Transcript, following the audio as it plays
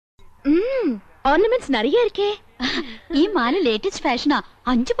Ornaments നിറയെ ഇരിക്കേ. ഈ മാല ലേറ്റസ്റ്റ് ഫാഷനാ.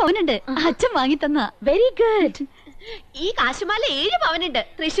 5 പവനുണ്ട്. അച്ഛൻ വാങ്ങി തന്ന. Very good. ഈ കാശുമാല 7 പവനുണ്ട്.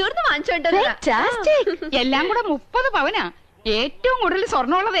 തൃശ്ശൂർന്ന് വാങ്ങിച്ചോണ്ട്. എല്ലാം കൂടെ 30 പവനാ. ഏറ്റവും കൂടുതൽ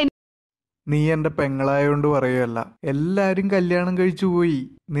സ്വർണ്ണമുള്ളത്. നീ എന്റെ പെങ്ങളായോണ്ട് പറയല്ല, എല്ലാരും കല്യാണം കഴിച്ചു പോയി.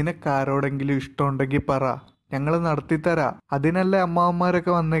 നിനക്കാരോടെങ്കിലും ഇഷ്ടമുണ്ടെങ്കിൽ പറ, ഞങ്ങള് നടത്തിത്തരാ. അതിനല്ലേ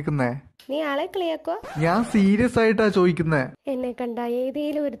അമ്മാവന്മാരൊക്കെ വന്നേക്കുന്നേ. നീ ആളെ കളിയാക്കോ? ഞാൻ സീരിയസ് ആയിട്ടാ ചോദിക്കുന്നേ. എന്നെ കണ്ട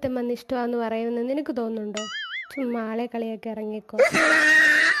ഏതേലും ഒരുത്തം വന്ന് ഇഷ്ടമാന്ന് പറയുന്നത് നിനക്ക് തോന്നുന്നുണ്ടോ? ചുമ്മാ ആളെ കളിയാക്കി ഇറങ്ങിക്കോ.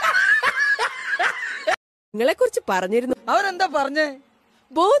 നിങ്ങളെ കുറിച്ച് പറഞ്ഞിരുന്നു. അവരെന്താ പറഞ്ഞേ?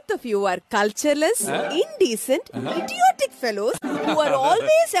 Both of you are cultureless, indecent, idiotic fellows who are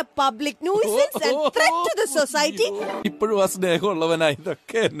always a public nuisance and threat to the society. ഇപ്പോഴും ആ സ്നേഹമുള്ളവനാ.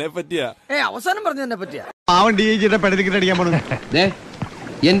 ഇതൊക്കെ എന്നെ പറ്റിയാ. അവസാനം പറഞ്ഞു എന്നെ പറ്റിയാ. പാവം ഡിജിയുടെ പെടലിക്ക് അടിക്കാൻ പോണു.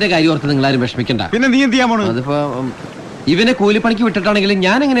 എന്റെ കാര്യം ഓർത്ത് നിങ്ങൾ ആരും വിഷമിക്കണ്ട. പിന്നെ നീ എന്ത് ചെയ്യാൻ പോണു? അതിപ്പോ ഇവനെ കൂലിപ്പണിക്ക് വിട്ടിട്ടാണെങ്കിലും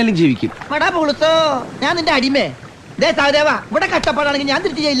ഞാൻ എങ്ങനെയാലും ജീവിക്കും. ഞാൻ നിന്റെ അടിമേ. ഇവിടെ കഷ്ടപ്പാടാണെങ്കിൽ ഞാൻ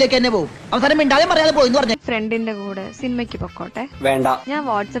തിരിച്ചു ജയിലിലേക്ക് തന്നെ പോകും. അവസാനം മിണ്ടാതെ പറയാതെ പോയി പറഞ്ഞു. ഫ്രണ്ടിന്റെ കൂടെ സിനിമയ്ക്ക് പൊക്കോട്ടെ. വേണ്ട, ഞാൻ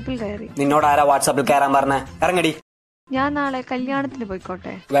വാട്സാപ്പിൽ കയറി. നിന്നോട് ആരാ വാട്സാപ്പിൽ കയറാൻ പറഞ്ഞേ? ഇറങ്ങടി. ഞാൻ നാളെ കല്യാണത്തിന്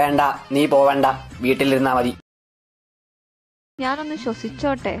പോയിക്കോട്ടെ. വേണ്ട, നീ പോവണ്ട, വീട്ടിലിരുന്നാ മതി. ഞാനൊന്ന്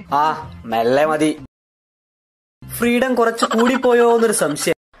ശ്വസിച്ചോട്ടെ. ആ, മെല്ലെ മതി. ഫ്രീഡം കുറച്ച് കൂടിപ്പോയോ എന്നൊരു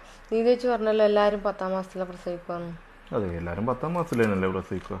സംശയം. നീ വെച്ച് പറഞ്ഞല്ലോ എല്ലാരും 10ാം മാസത്തിലെ പ്രസവിക്കുവാന്ന്. അതെ, എല്ലാരും 10ാം മാസത്തിലല്ലേ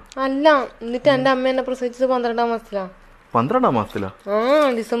പ്രസവിക്കുക? അല്ല, എന്നിട്ട് എന്റെ അമ്മ എന്നെ പ്രസവിച്ചത് 12ാം മാസത്തിലാ. 12ാം മാസത്തിലാ? ആ,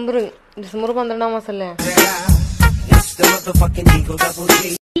 ഡിസംബർ 12ാം മാസല്ലേ.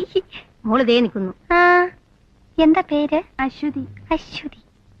 മോള് ദേ നിൽക്കുന്നു. എന്താ പേര്? അശ്വതി. അശ്വതി.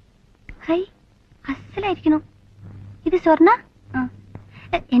 ഹൈ, അസലായിരിക്കുന്നു. ഇത് സ്വർണ്ണ?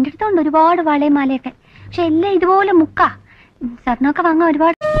 എന്റെ അടുത്തുണ്ട് ഒരുപാട് വളയും മാലയൊക്കെ. പക്ഷെ എല്ലാം ഇതുപോലെ മുക്കാ. സ്വർണ്ണമൊക്കെ വാങ്ങാൻ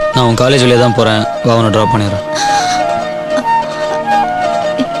ഒരുപാട്. நான் காலேஜ் வெளியே தான் போறேன், வா உன்னை டிராப் பண்ணிடுறேன்.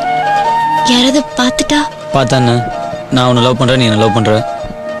 யாராவது பார்த்துட்டா? பார்த்தானே, நான் உன்னை லவ் பண்றேன், நீ என்ன லவ் பண்ற.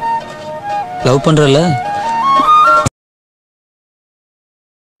 லவ் பண்றல?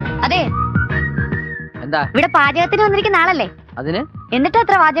 അതെ, എന്താ ഇവിടെ പാചകത്തിന് വന്നിരിക്കുന്ന ആളല്ലേ? അതിന് എന്നിട്ട്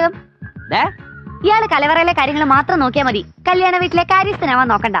അത്ര വാചകം? ഇയാള് കലവറയിലെ കാര്യങ്ങൾ മാത്രം നോക്കിയാൽ മതി. കല്യാണ വീട്ടിലെ കാര്യസ്ഥനാവാൻ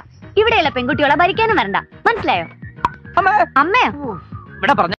നോക്കണ്ട. ഇവിടെയുള്ള പെൺകുട്ടികളെ ഭരിക്കാനും വരണ്ട. മനസ്സിലായോ? അമ്മയോ?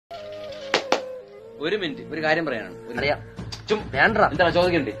 ഇവിടെ പറഞ്ഞു. ഒരു മിനിറ്റ്, ഒരു കാര്യം പറയാനാണ്. എന്താ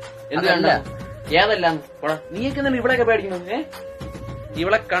ചോദിക്കണ്ടേ? ഏതെല്ലാം നീയൊക്കെ ഇവിടെയൊക്കെ പേടിക്കുന്നു.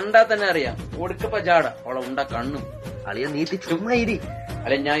 ഇവളെ കണ്ടാൽ തന്നെ അറിയാം. ഒടുക്കപ്പ ജാട, അവളെ ഉണ്ട കണ്ണും. അളിയ നീട്ടി ചുമ്മാ ഇരി.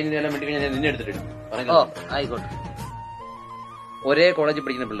 അല്ലെ ഞാൻ ഇനി നേരം വേണ്ടി ഞാൻ നിന്നെ എടുത്തിട്ടുണ്ട്. ആയിക്കോട്ടെ. ഒരേ കോളേജിൽ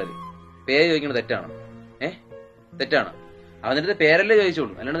പഠിക്കുന്ന പിള്ളേര് പേര് ചോദിക്കുന്നത് തെറ്റാണ്. തെറ്റാണ്. അവന്റെ പേരല്ലേ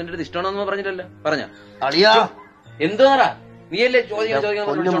ചോദിച്ചോളൂ, അല്ലാണ്ട് നിന്റെ അടുത്ത് ഇഷ്ടമാണോന്ന് പറഞ്ഞില്ലല്ലോ. പറഞ്ഞ അളിയാ എന്തുവാറാ? നീയല്ലേ ചോദിക്കാൻ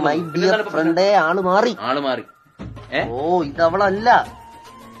ആള് മാറി. ആള് മാറി. ഓ, ഇതവളല്ല.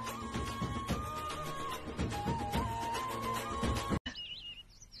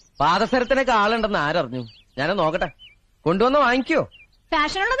 പാദസരത്തിനൊക്കെ ആളുണ്ടെന്ന് ആരറിഞ്ഞു? ഞാനത് നോക്കട്ടെ. കൊണ്ടുവന്ന് വാങ്ങിക്കോ.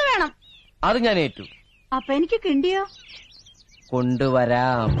 ഫാഷനുള്ളത് വേണം. അത് ഞാൻ ഏറ്റു. അപ്പൊ എനിക്ക് കിണ്ടിയോ?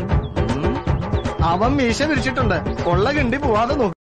 കൊണ്ടുവരാം. അവൻ മീശ വിരിച്ചിട്ടുണ്ട്. കൊള്ള കിണ്ടി പോവാതെ നോക്കും.